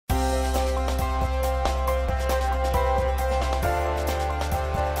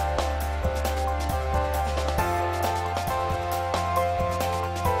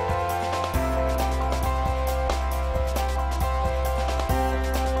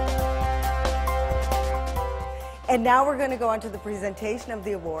And now we're going to go on to the presentation of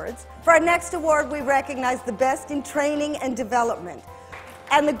the awards. For our next award, we recognize the best in training and development.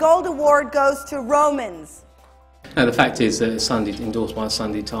 And the gold award goes to Romans. Now, the fact is that it's endorsed by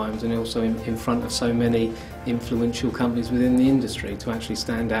Sunday Times, and also in front of so many influential companies within the industry, to actually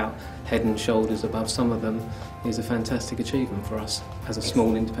stand out head and shoulders above some of them is a fantastic achievement for us as a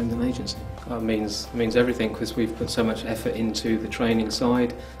small independent agency. It means everything, because we've put so much effort into the training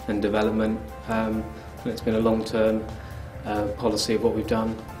side and development, and it's been a long-term policy of what we've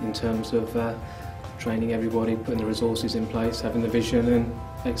done in terms of training everybody, putting the resources in place, having the vision and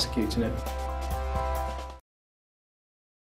executing it.